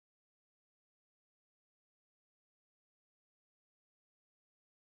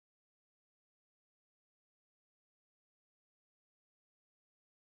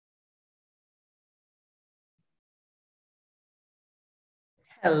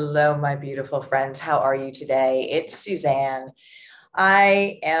Hello, my beautiful friends. How are you today? It's Suzanne.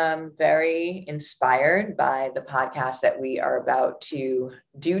 I am very inspired by the podcast that we are about to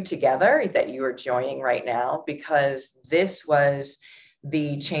do together, that you are joining right now, because this was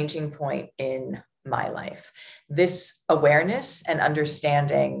the changing point in my life. This awareness and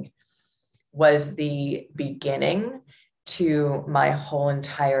understanding was the beginning to my whole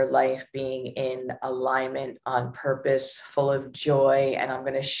entire life being in alignment, on purpose, full of joy. And I'm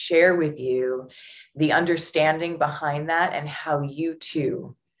going to share with you the understanding behind that and how you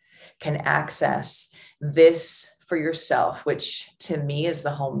too can access this for yourself, which to me is the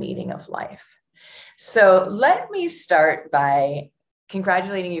whole meaning of life. So let me start by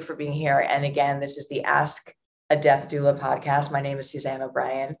congratulating you for being here. And again, this is the Ask a Death Doula podcast. My name is Suzanne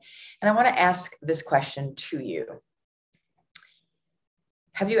O'Brien, and I want to ask this question to you.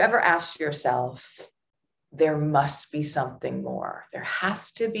 Have you ever asked yourself, there must be something more? There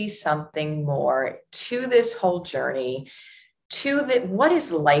has to be something more to this whole journey, to what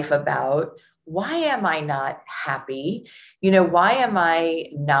is life about? Why am I not happy? Why am I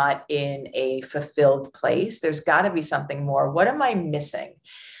not in a fulfilled place? There's got to be something more. What am I missing?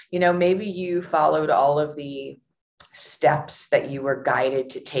 Maybe you followed all of the steps that you were guided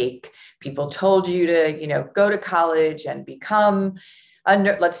to take. People told you to, go to college and become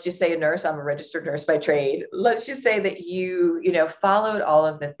let's just say a nurse. I'm a registered nurse by trade. Let's just say that you followed all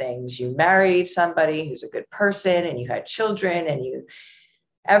of the things. You married somebody who's a good person, and you had children, and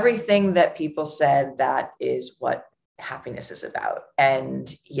everything that people said that is what happiness is about.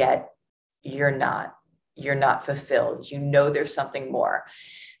 And yet you're not fulfilled. There's something more.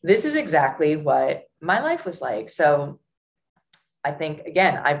 This is exactly what my life was like. So I think,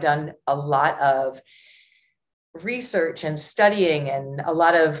 again, I've done a lot of research and studying and a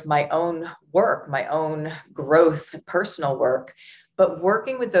lot of my own work, my own growth, personal work, but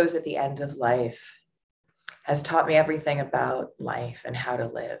working with those at the end of life has taught me everything about life and how to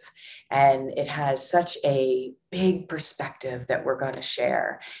live. And it has such a big perspective that we're going to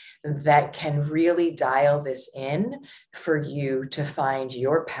share that can really dial this in for you to find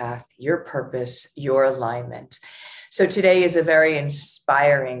your path, your purpose, your alignment. So today is a very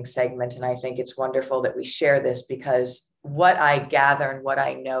inspiring segment, and I think it's wonderful that we share this, because what I gather and what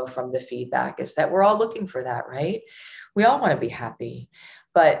I know from the feedback is that we're all looking for that, right? We all want to be happy,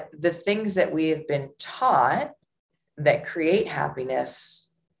 but the things that we have been taught that create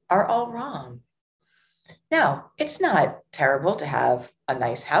happiness are all wrong. Now, it's not terrible to have a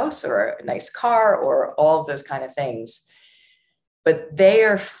nice house or a nice car or all of those kind of things, but they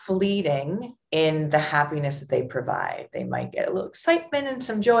are fleeting in the happiness that they provide. They might get a little excitement and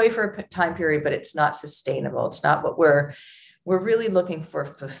some joy for a time period, but it's not sustainable. It's not what we're really looking for.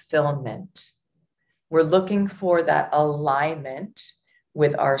 Fulfillment. We're looking for that alignment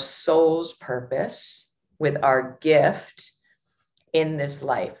with our soul's purpose, with our gift in this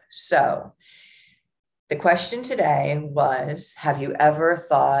life. So the question today was, have you ever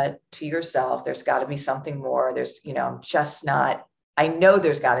thought to yourself, there's got to be something more? I know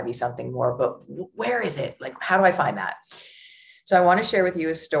there's got to be something more, but where is it? Like, how do I find that? So I want to share with you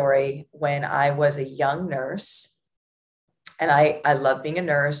a story when I was a young nurse, and I love being a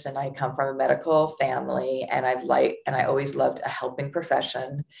nurse, and I come from a medical family, and I always loved a helping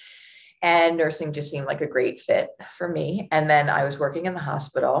profession, and nursing just seemed like a great fit for me. And then I was working in the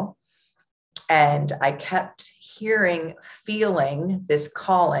hospital, and I kept feeling this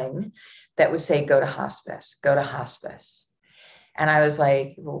calling that would say, go to hospice, go to hospice. And I was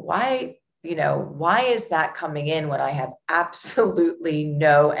like, well, why is that coming in when I have absolutely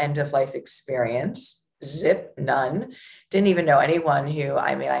no end of life experience? Zip, none. Didn't even know anyone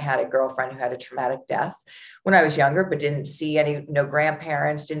I had a girlfriend who had a traumatic death when I was younger, but didn't see no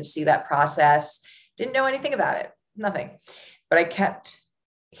grandparents, didn't see that process, didn't know anything about it, nothing. But I kept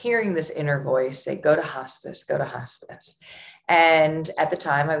hearing this inner voice say, go to hospice, go to hospice. And at the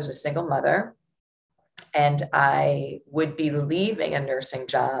time I was a single mother, and I would be leaving a nursing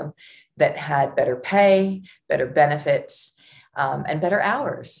job that had better pay, better benefits, and better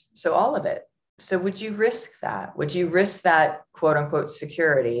hours. So all of it. So would you risk that? Would you risk that quote unquote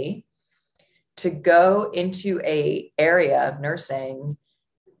security to go into an area of nursing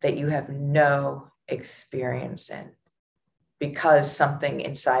that you have no experience in, because something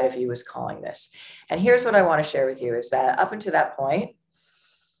inside of you is calling this? And here's what I want to share with you is that up until that point,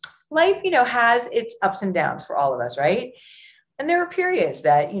 life, has its ups and downs for all of us, right? And there are periods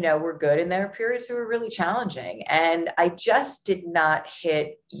that, were good, and there are periods that were really challenging. And I just did not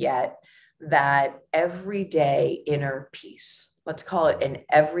hit yet that everyday inner peace. let's call it an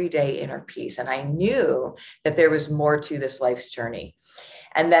everyday inner peace. And I knew that there was more to this life's journey,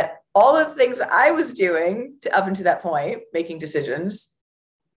 and that all of the things I was doing up until that point, making decisions,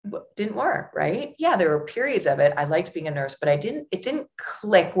 didn't work, right? Yeah, there were periods of it. I liked being a nurse, but it didn't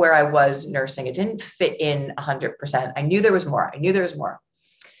click where I was nursing. It didn't fit in 100%. I knew there was more.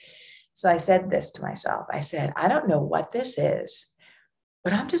 So I said this to myself. I said, I don't know what this is,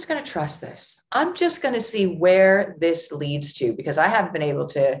 but I'm just going to trust this. I'm just going to see where this leads to, because I haven't been able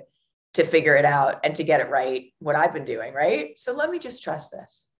to figure it out and to get it right, what I've been doing, right? So let me just trust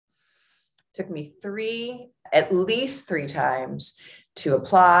this. It took me at least three times to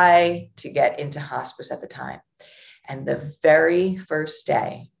apply, to get into hospice at the time. And the very first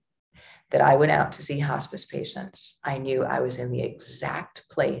day that I went out to see hospice patients, I knew I was in the exact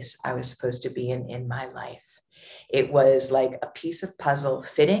place I was supposed to be in my life. It was like a piece of puzzle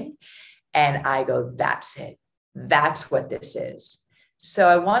fitting. And I go, that's it. That's what this is. So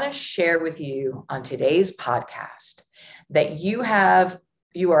I want to share with you on today's podcast that you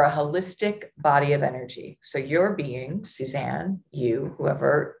are a holistic body of energy. So your being, Suzanne, you,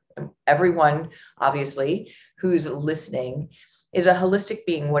 whoever, everyone, obviously, who's listening is a holistic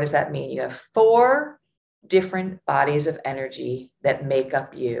being. What does that mean? You have 4 different bodies of energy that make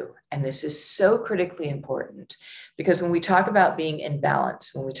up you. And this is so critically important, because when we talk about being in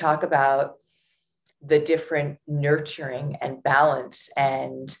balance, when we talk about the different nurturing and balance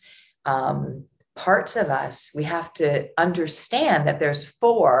and parts of us, we have to understand that there's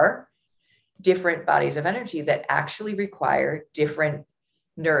 4 different bodies of energy that actually require different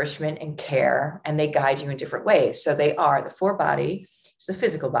nourishment and care, and they guide you in different ways. So they are the 4 body. It's the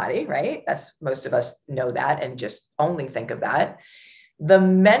physical body, right? That's, most of us know that and just only think of that. The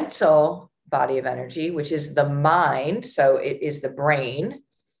mental body of energy, which is the mind. So it is the brain.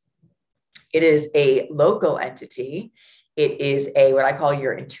 It is a local entity. It is what I call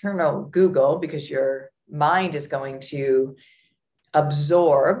your internal Google, because your mind is going to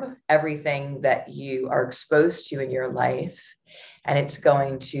absorb everything that you are exposed to in your life. And it's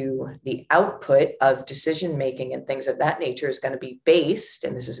going to, the output of decision making and things of that nature is going to be based,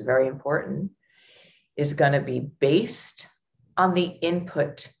 and this is very important, is going to be based on the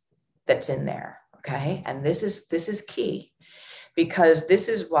input that's in there. Okay. And this is key, because this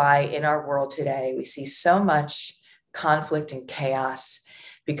is why in our world today, we see so much conflict and chaos,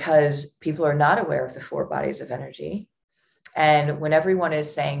 because people are not aware of the 4 bodies of energy. And when everyone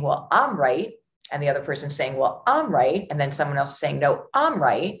is saying, well, I'm right, and the other person's saying, well, I'm right, and then someone else is saying, no, I'm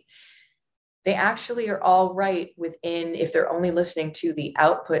right, they actually are all right within, if they're only listening to the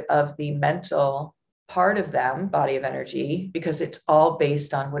output of the mental part of them, body of energy, because it's all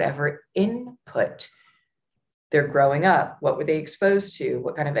based on whatever input they're growing up. What were they exposed to?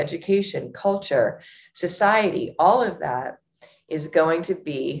 What kind of education, culture, society, all of that is going to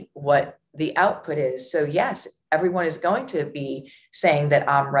be what the output is. So yes, everyone is going to be saying that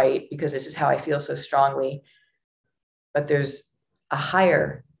I'm right because this is how I feel so strongly, but there's a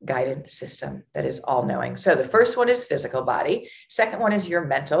higher guidance system that is all knowing. So the first one is physical body. Second one is your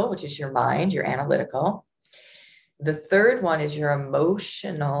mental, which is your mind, your analytical. The third one is your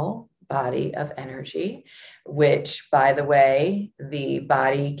emotional body of energy, which, by the way, the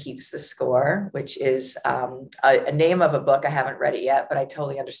body keeps the score, which is a name of a book. I haven't read it yet, but I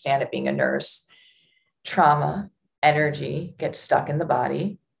totally understand it being a nurse. Trauma, energy gets stuck in the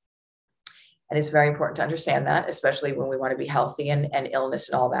body. And it's very important to understand that, especially when we want to be healthy and illness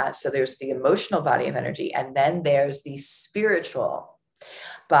and all that. So there's the emotional body of energy, and then there's the spiritual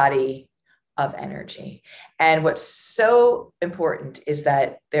body of energy. And what's so important is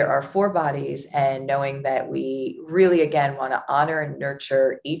that there are 4 bodies, and knowing that we really, again, want to honor and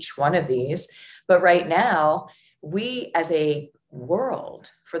nurture each one of these. But right now, we as a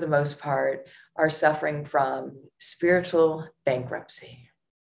world, for the most part, are suffering from spiritual bankruptcy.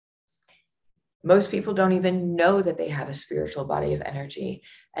 Most people don't even know that they have a spiritual body of energy,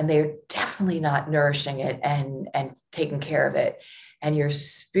 and they're definitely not nourishing it and taking care of it. And your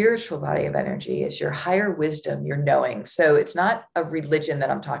spiritual body of energy is your higher wisdom, your knowing. So it's not a religion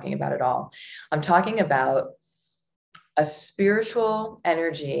that I'm talking about at all. I'm talking about a spiritual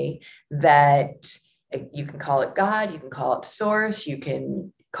energy that you can call it God, you can call it source, you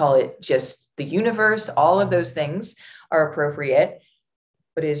can call it just the universe. All of those things are appropriate,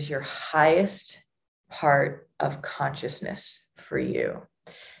 but is your highest part of consciousness for you.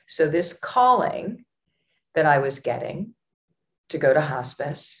 So this calling that I was getting to go to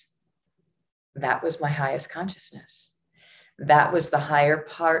hospice, that was my highest consciousness. That was the higher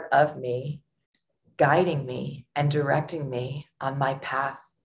part of me guiding me and directing me on my path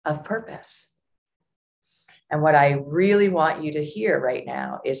of purpose. And what I really want you to hear right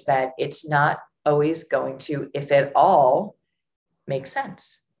now is that it's not always going to, if at all, make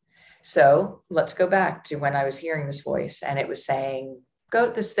sense. So let's go back to when I was hearing this voice and it was saying, go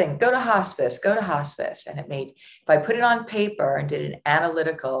to this thing, go to hospice, go to hospice. And it made, if I put it on paper and did an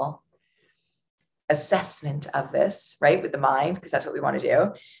analytical assessment of this, right, with the mind, because that's what we want to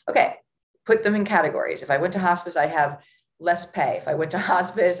do. Okay, put them in categories. If I went to hospice, I'd have less pay. If I went to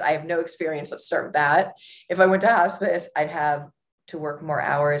hospice, I have no experience. Let's start with that. If I went to hospice, I'd have to work more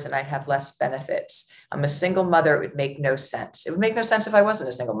hours and I'd have less benefits. I'm a single mother. It would make no sense. It would make no sense if I wasn't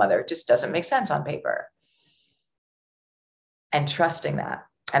a single mother. It just doesn't make sense on paper. And trusting that.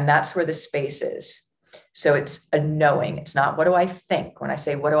 And that's where the space is. So it's a knowing. It's not, what do I think? When I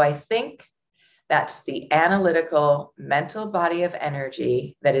say, what do I think? That's the analytical mental body of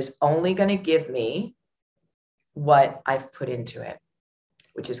energy that is only going to give me what I've put into it,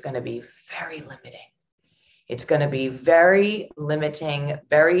 which is going to be very limiting. It's going to be very limiting,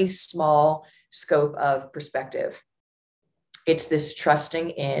 very small scope of perspective. It's this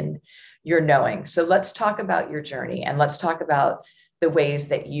trusting in your knowing. So let's talk about your journey and let's talk about the ways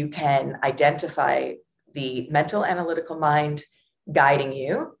that you can identify the mental analytical mind guiding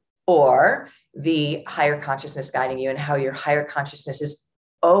you or the higher consciousness guiding you, and how your higher consciousness is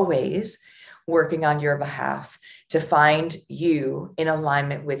always working on your behalf to find you in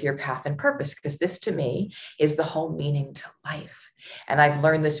alignment with your path and purpose. Because this to me is the whole meaning to life. And I've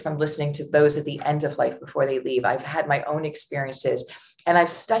learned this from listening to those at the end of life before they leave. I've had my own experiences and I've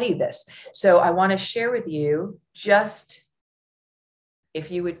studied this. So I want to share with you, just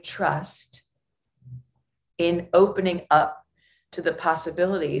if you would trust in opening up to the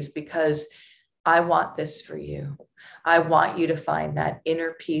possibilities, because I want this for you. I want you to find that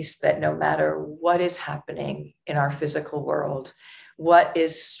inner peace that no matter what is happening in our physical world, what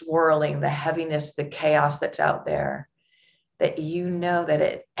is swirling, the heaviness, the chaos that's out there, that you know that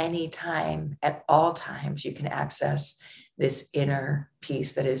at any time, at all times, you can access this inner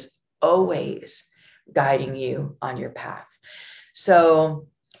peace that is always guiding you on your path. So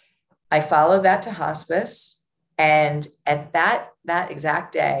I followed that to hospice. And at that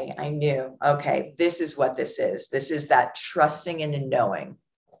exact day, I knew, okay, this is what this is. This is that trusting in and knowing.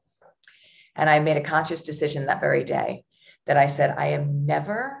 And I made a conscious decision that very day that I said, I am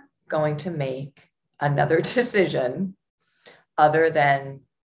never going to make another decision other than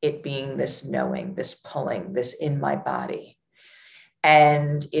it being this knowing, this pulling, this in my body.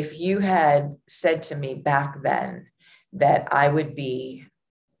 And if you had said to me back then that I would be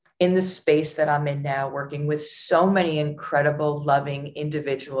in the space that I'm in now, working with so many incredible, loving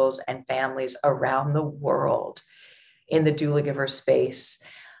individuals and families around the world in the doula giver space,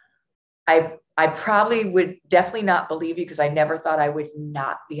 I probably would definitely not believe you, because I never thought I would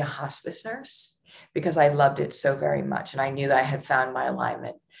not be a hospice nurse, because I loved it so very much. And I knew that I had found my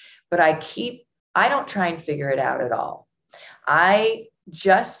alignment, but I don't try and figure it out at all. I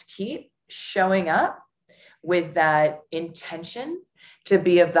just keep showing up with that intention to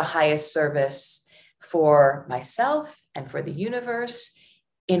be of the highest service for myself and for the universe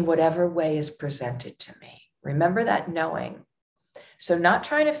in whatever way is presented to me. Remember that knowing. So not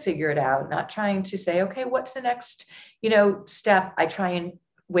trying to figure it out, not trying to say, okay, what's the next, step? I try and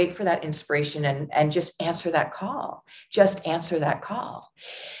wait for that inspiration and just answer that call. Just answer that call.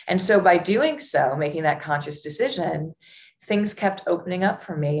 And so by doing so, making that conscious decision, things kept opening up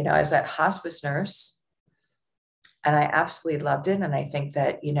for me. I was that hospice nurse, and I absolutely loved it. And I think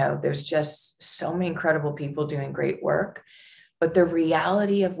that, there's just so many incredible people doing great work. But the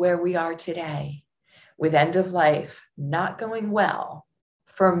reality of where we are today with end of life not going well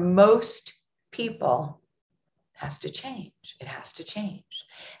for most people has to change. It has to change.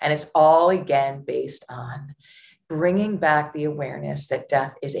 And it's all, again, based on bringing back the awareness that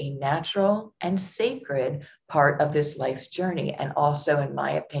death is a natural and sacred part of this life's journey. And also, in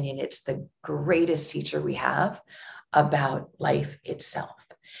my opinion, it's the greatest teacher we have about life itself.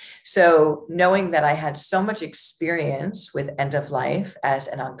 So knowing that I had so much experience with end of life as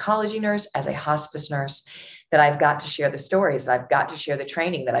an oncology nurse, as a hospice nurse, that I've got to share the stories, that I've got to share the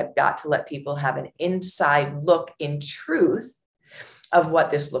training, that I've got to let people have an inside look in truth of what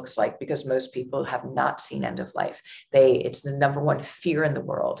this looks like, because most people have not seen end of life. It's the number one fear in the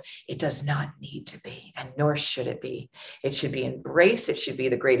world. It does not need to be, and nor should it be. It should be embraced. It should be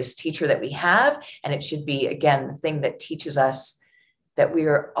the greatest teacher that we have. And it should be, again, the thing that teaches us that we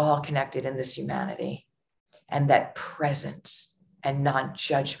are all connected in this humanity, and that presence and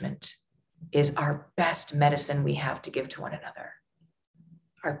non-judgment is our best medicine we have to give to one another.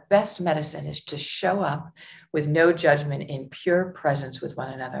 Our best medicine is to show up with no judgment, in pure presence with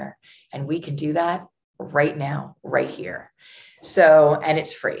one another. And we can do that right now, right here. So, and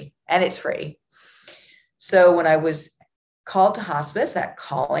it's free. So when I was called to hospice, that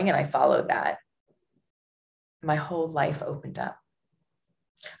calling, and I followed that, my whole life opened up.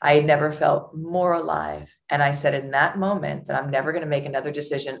 I had never felt more alive. And I said in that moment that I'm never going to make another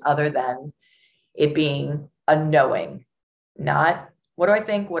decision other than it being a knowing, not what do I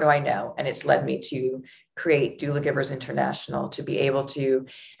think, what do I know? And it's led me to create Doula Givers International, to be able to,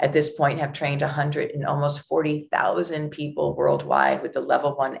 at this point, have trained 100 and almost 40,000 people worldwide with the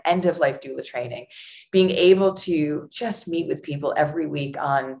level 1 end of life doula training, being able to just meet with people every week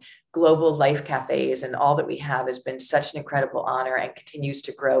on global life cafes. And all that we have has been such an incredible honor and continues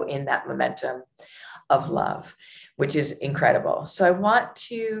to grow in that momentum of love, which is incredible. So I want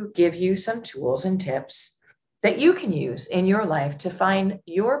to give you some tools and tips that you can use in your life to find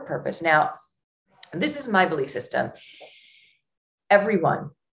your purpose. Now, this is my belief system. Everyone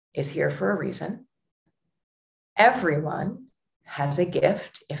is here for a reason. Everyone has a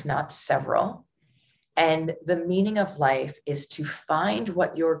gift, if not several. And the meaning of life is to find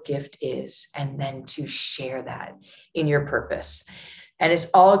what your gift is and then to share that in your purpose. And it's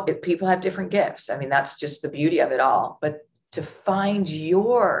all, people have different gifts. I mean, that's just the beauty of it all. But to find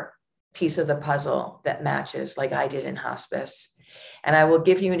your piece of the puzzle that matches, like I did in hospice. And I will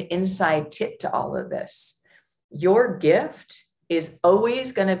give you an inside tip to all of this. Your gift is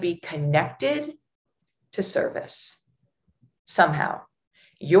always going to be connected to service somehow.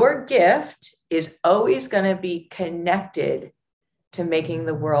 Your gift is always going to be connected to making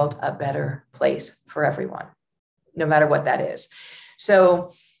the world a better place for everyone, no matter what that is.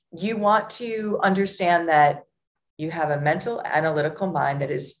 So you want to understand that you have a mental analytical mind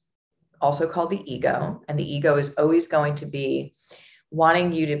that is also called the ego. And the ego is always going to be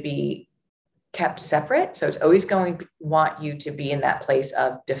wanting you to be kept separate. So it's always going to want you to be in that place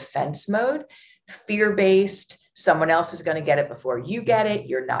of defense mode, fear-based. Someone else is going to get it before you get it.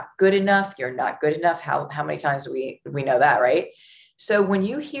 You're not good enough. You're not good enough. How many times do we know that, right? So when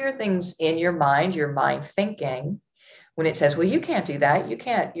you hear things in your mind thinking, when it says, well, you can't do that,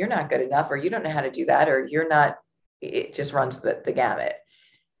 you're not good enough, or you don't know how to do that, or you're not, it just runs the gamut.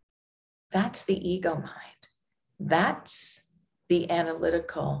 That's the ego mind. That's the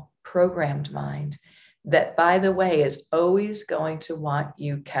analytical programmed mind that, by the way, is always going to want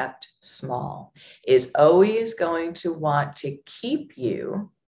you kept small, is always going to want to keep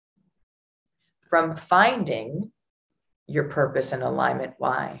you from finding your purpose and alignment.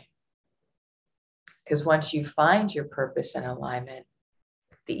 Why? Because once you find your purpose and alignment,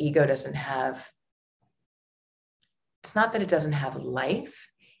 the ego doesn't have, it's not that it doesn't have life,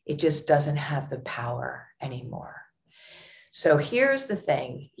 it just doesn't have the power anymore. So here's the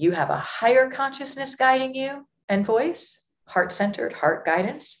thing. You have a higher consciousness guiding you and voice, heart-centered, heart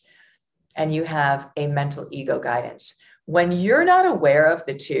guidance, and you have a mental ego guidance. When you're not aware of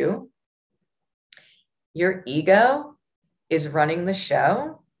the two, your ego is running the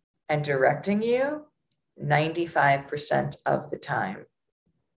show and directing you 95% of the time.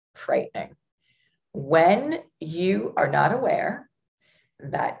 Frightening. When you are not aware,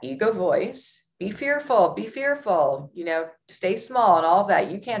 that ego voice, be fearful, stay small and all of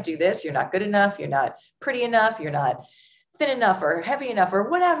that. You can't do this. You're not good enough. You're not pretty enough. You're not thin enough or heavy enough or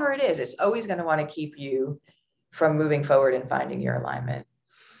whatever it is. It's always going to want to keep you from moving forward and finding your alignment.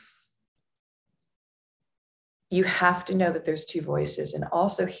 You have to know that there's two voices. And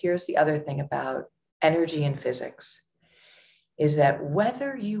also, here's the other thing about energy and physics, is that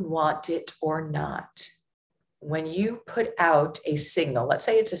whether you want it or not, when you put out a signal, let's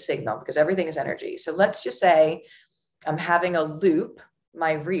say it's a signal because everything is energy. So let's just say I'm having a loop,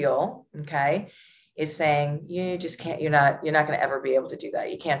 my reel, okay, is saying, you just can't, you're not going to ever be able to do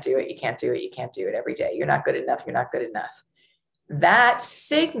that. You can't do it. You can't do it. You can't do it every day. You're not good enough. You're not good enough. That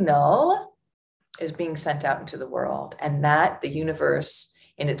signal is being sent out into the world, and that the universe,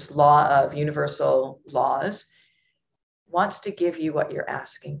 in its law of universal laws, wants to give you what you're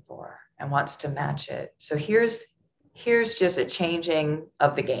asking for and wants to match it. So here's just a changing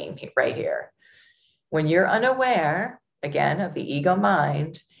of the game right here. When you're unaware, again, of the ego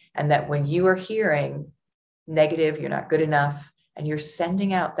mind, and that when you are hearing negative, you're not good enough, and you're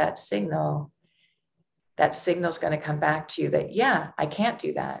sending out that signal's going to come back to you that, yeah, I can't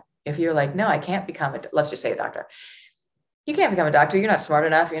do that. If you're like, no, I can't become let's just say a doctor. You can't become a doctor. You're not smart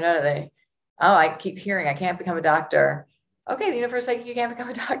enough. I keep hearing, I can't become a doctor. Okay, the universe is like, you can't become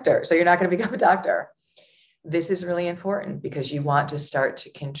a doctor, so you're not going to become a doctor. This is really important because you want to start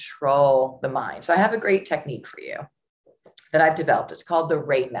to control the mind. So I have a great technique for you that I've developed. It's called the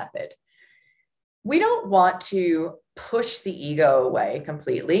RAY method. We don't want to push the ego away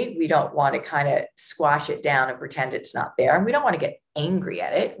completely. We don't want to kind of squash it down and pretend it's not there. And we don't want to get angry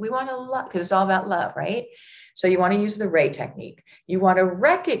at it. We want to love, because it's all about love, right? So you want to use the Ray technique. You want to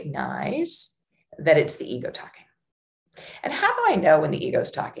recognize that it's the ego talking. And how do I know when the ego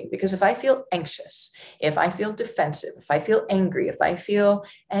is talking? Because if I feel anxious, if I feel defensive, if I feel angry, if I feel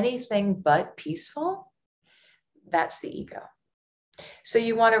anything but peaceful, that's the ego. So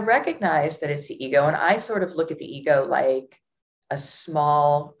you want to recognize that it's the ego. And I sort of look at the ego like a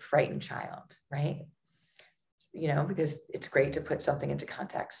small, frightened child, right? Because it's great to put something into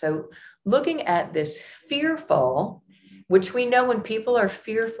context. So looking at this fearful, which we know when people are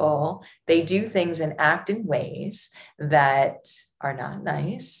fearful, they do things and act in ways that are not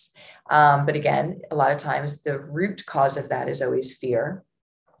nice. But again, a lot of times the root cause of that is always fear.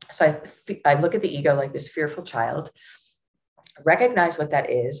 So I look at the ego like this fearful child, recognize what that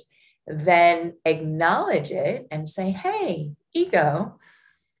is, then acknowledge it and say, hey, ego,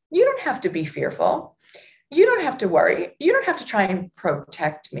 you don't have to be fearful. You don't have to worry. You don't have to try and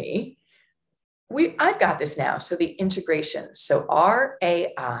protect me. I've got this now. So the integration. So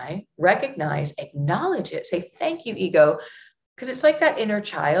RAI, recognize, acknowledge it, say, thank you, ego. Because it's like that inner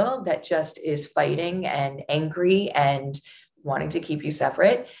child that just is fighting and angry and wanting to keep you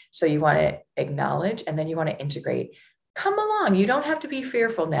separate. So you want to acknowledge, and then you want to integrate. Come along. You don't have to be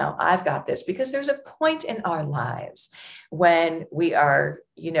fearful now. I've got this. Because there's a point in our lives when we are,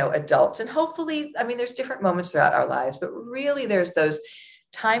 adults. And hopefully, there's different moments throughout our lives, but really there's those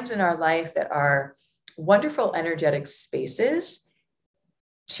times in our life that are wonderful energetic spaces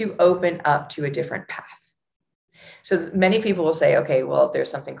to open up to a different path. So many people will say, okay, well,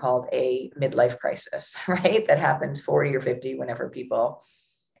 there's something called a midlife crisis, right? That happens 40 or 50 whenever people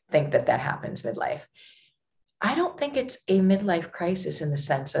think that happens midlife. I don't think it's a midlife crisis in the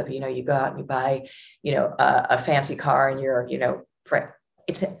sense of, you go out and you buy, a fancy car and you're,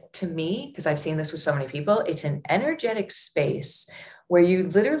 it's to me, because I've seen this with so many people, it's an energetic space where you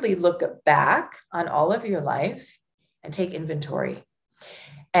literally look back on all of your life and take inventory.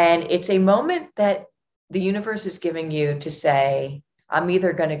 And it's a moment that the universe is giving you to say, I'm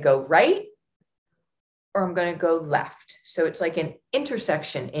either going to go right or I'm going to go left. So it's like an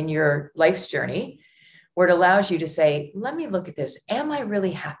intersection in your life's journey where it allows you to say, let me look at this. Am I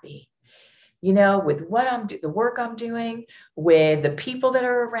really happy? With what the work I'm doing, with the people that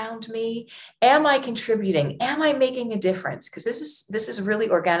are around me, am I contributing? Am I making a difference? Because this is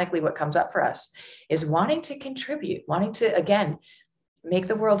really organically what comes up for us, is wanting to contribute, wanting to, again, make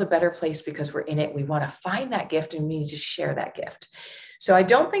the world a better place because we're in it. We want to find that gift and we need to share that gift. So I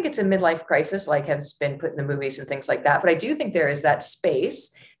don't think it's a midlife crisis like has been put in the movies and things like that. But I do think there is that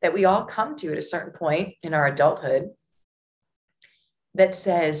space that we all come to at a certain point in our adulthood that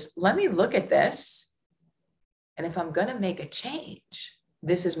says, let me look at this. And if I'm going to make a change,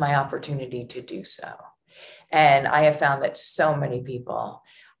 this is my opportunity to do so. And I have found that so many people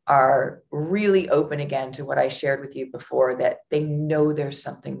are really open again to what I shared with you before, that they know there's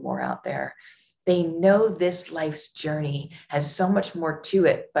something more out there. They know this life's journey has so much more to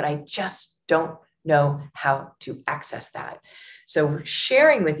it, but I just don't know how to access that. So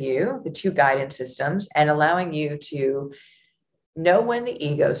sharing with you the 2 guidance systems and allowing you to know when the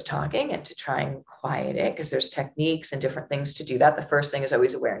ego's talking and to try and quiet it, because there's techniques and different things to do that. The first thing is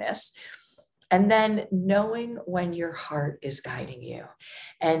always awareness. And then knowing when your heart is guiding you.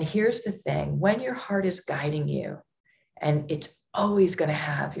 And here's the thing, when your heart is guiding you, and it's always going to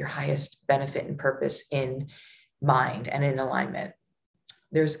have your highest benefit and purpose in mind and in alignment,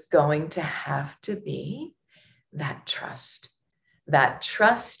 there's going to have to be that trust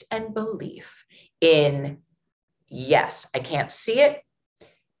and belief in, yes, I can't see it,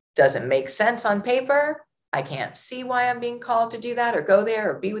 doesn't make sense on paper, I can't see why I'm being called to do that or go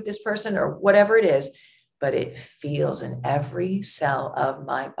there or be with this person or whatever it is, but it feels in every cell of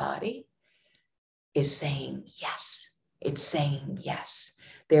my body is saying yes. It's saying yes.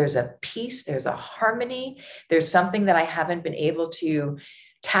 There's a peace, there's a harmony, there's something that I haven't been able to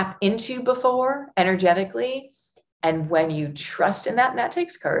tap into before energetically. And when you trust in that, and that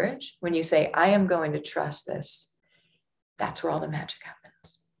takes courage, when you say, I am going to trust this, that's where all the magic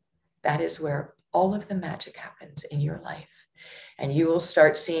happens. That is where all of the magic happens in your life. And you will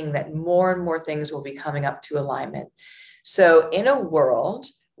start seeing that more and more things will be coming up to alignment. So in a world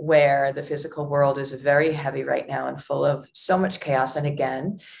where the physical world is very heavy right now and full of so much chaos, and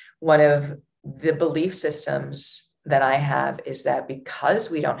again, one of the belief systems that I have is that because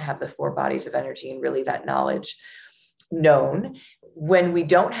we don't have the 4 bodies of energy and really that knowledge known, when we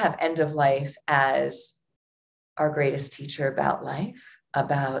don't have end of life as our greatest teacher about life,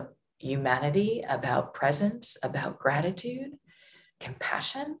 about humanity, about presence, about gratitude,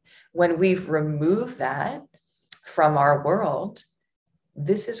 compassion, when we've removed that from our world,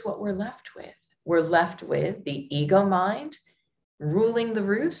 this is what we're left with. We're left with the ego mind ruling the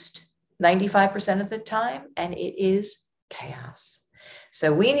roost 95% of the time, and it is chaos.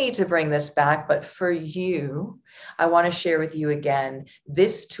 So we need to bring this back. But for you, I want to share with you again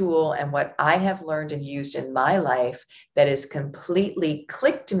this tool and what I have learned and used in my life that has completely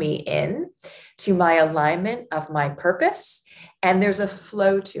clicked me in to my alignment of my purpose. And there's a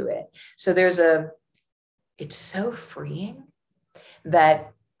flow to it. So it's so freeing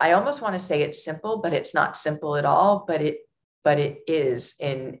that I almost want to say it's simple, but it's not simple at all. But it is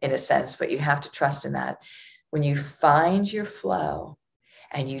in a sense, but you have to trust in that. When you find your flow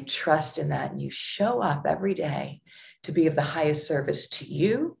and you trust in that and you show up every day to be of the highest service to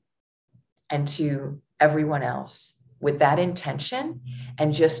you and to everyone else with that intention,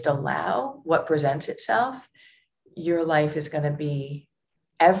 and just allow what presents itself, your life is going to be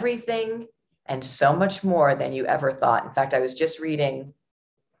everything and so much more than you ever thought. In fact, I was just reading,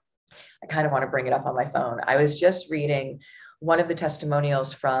 I kind of want to bring it up on my phone. I was just reading one of the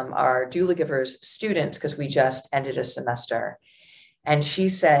testimonials from our Doula Givers students, because we just ended a semester. And she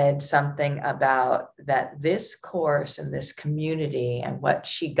said something about that this course and this community and what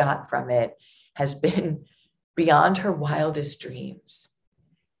she got from it has been beyond her wildest dreams,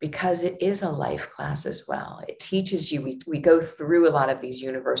 because it is a life class as well. It teaches you, we go through a lot of these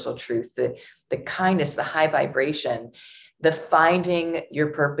universal truths, the kindness, the high vibration, the finding your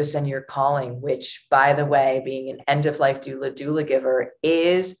purpose and your calling, which, by the way, being an end-of-life doula giver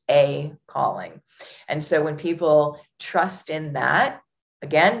is a calling. And so when people trust in that,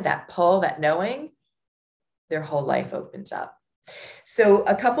 again, that pull, that knowing, their whole life opens up. So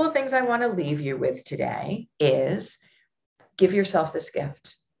a couple of things I want to leave you with today is give yourself this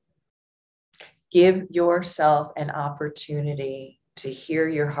gift. Give yourself an opportunity to hear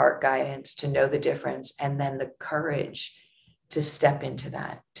your heart guidance, to know the difference, and then the courage to step into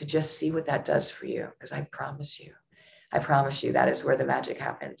that, to just see what that does for you. Because I promise you that is where the magic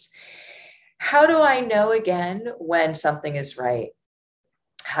happens. How do I know, again, when something is right?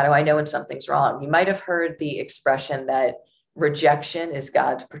 How do I know when something's wrong? You might have heard the expression that rejection is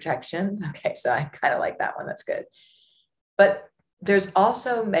God's protection. Okay, so I kind of like that one. That's good. But there's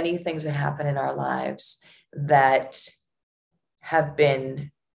also many things that happen in our lives that have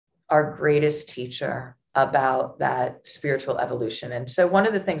been our greatest teacher about that spiritual evolution. And so one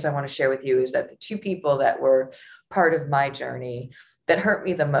of the things I want to share with you is that the two people that were part of my journey that hurt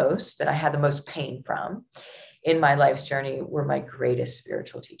me the most, that I had the most pain from in my life's journey, were my greatest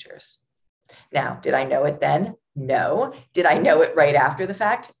spiritual teachers. Now, did I know it then? No. Did I know it right after the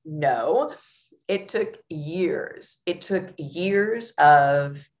fact? No. It took years. It took years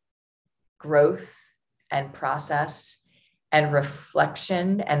of growth and process and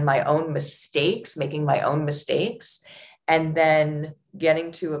reflection and my own mistakes, making my own mistakes, and then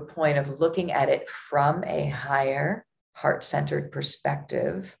getting to a point of looking at it from a higher heart-centered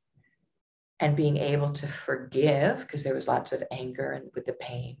perspective and being able to forgive, because there was lots of anger and with the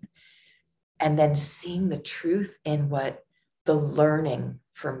pain, and then seeing the truth in what the learning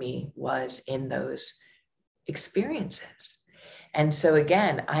for me was in those experiences. And so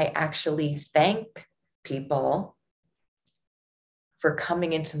again, I actually thank people for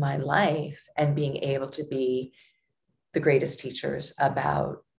coming into my life and being able to be the greatest teachers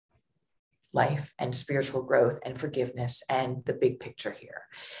about life and spiritual growth and forgiveness and the big picture here.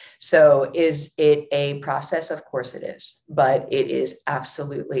 So is it a process? Of course it is, but it is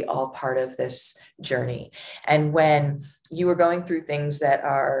absolutely all part of this journey. And when you are going through things that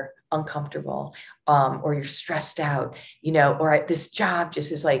are uncomfortable, or you're stressed out, or this job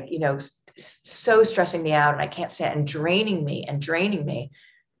just is like, so stressing me out and I can't stand and draining me.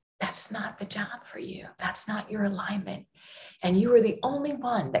 That's not the job for you. That's not your alignment. And you are the only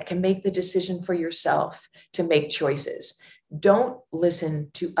one that can make the decision for yourself to make choices. Don't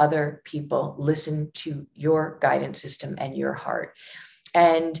listen to other people. Listen to your guidance system and your heart.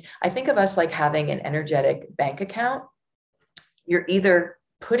 And I think of us like having an energetic bank account. You're either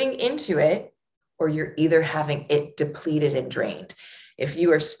putting into it or you're either having it depleted and drained. If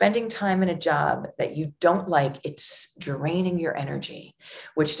you are spending time in a job that you don't like, it's draining your energy,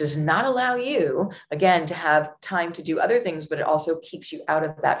 which does not allow you, again, to have time to do other things, but it also keeps you out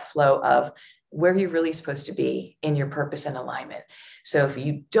of that flow of where you're really supposed to be in your purpose and alignment. So if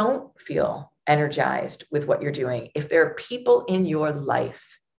you don't feel energized with what you're doing, if there are people in your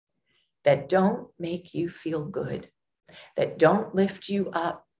life that don't make you feel good, that don't lift you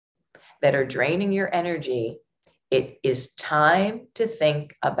up, that are draining your energy, It is time to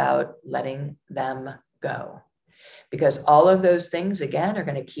think about letting them go, because all of those things, again, are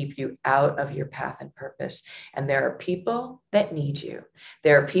going to keep you out of your path and purpose. And there are people that need you.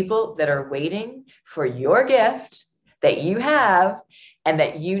 There are people that are waiting for your gift that you have and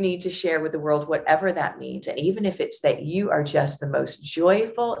that you need to share with the world, whatever that means. And even if it's that you are just the most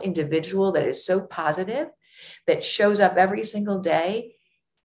joyful individual that is so positive, that shows up every single day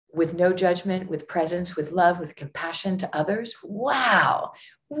with no judgment, with presence, with love, with compassion to others. Wow,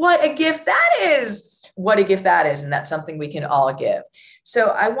 what a gift that is. What a gift that is. And that's something we can all give. So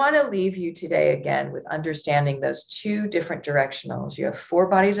I want to leave you today again with understanding those two different directionals. You have 4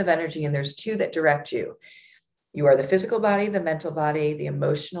 bodies of energy, and there's 2 that direct you. You are the physical body, the mental body, the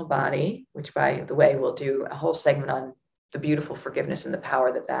emotional body, which, by the way, we'll do a whole segment on the beautiful forgiveness and the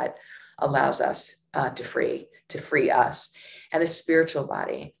power that allows us to free us, and the spiritual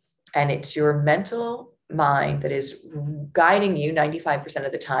body. And it's your mental mind that is guiding you 95%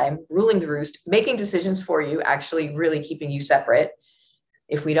 of the time, ruling the roost, making decisions for you, actually really keeping you separate.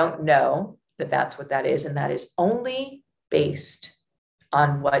 If we don't know that that's what that is, and that is only based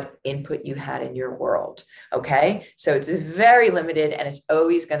on what input you had in your world. Okay. So it's very limited, and it's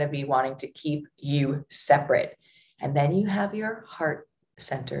always going to be wanting to keep you separate. And then you have your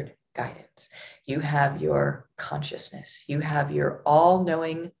heart-centered guidance. You have your consciousness. You have your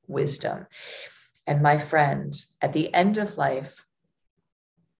all-knowing wisdom. And my friends, at the end of life,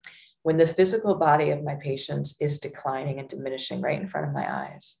 when the physical body of my patients is declining and diminishing right in front of my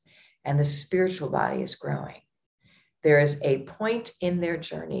eyes, and the spiritual body is growing, there is a point in their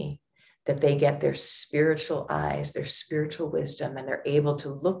journey that they get their spiritual eyes, their spiritual wisdom, and they're able to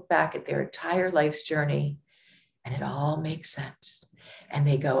look back at their entire life's journey, and it all makes sense. And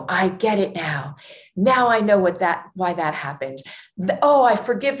they go, I get it now. Now I know why that happened. Oh, I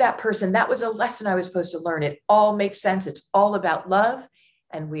forgive that person. That was a lesson I was supposed to learn. It all makes sense. It's all about love,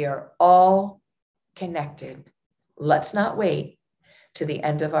 and we are all connected. Let's not wait to the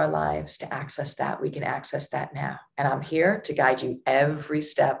end of our lives to access that. We can access that now. And I'm here to guide you every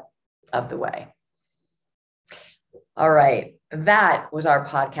step of the way. All right. That was our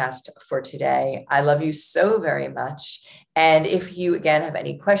podcast for today. I love you so very much. And if you, again, have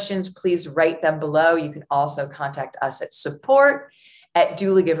any questions, please write them below. You can also contact us at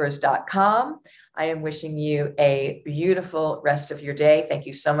support@doulagivers.com. I am wishing you a beautiful rest of your day. Thank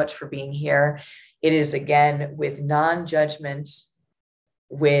you so much for being here. It is, again, with non-judgment,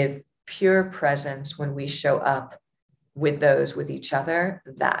 with pure presence, when we show up with each other,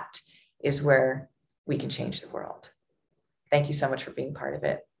 that is where we can change the world. Thank you so much for being part of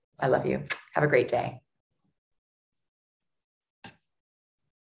it. I love you. Have a great day.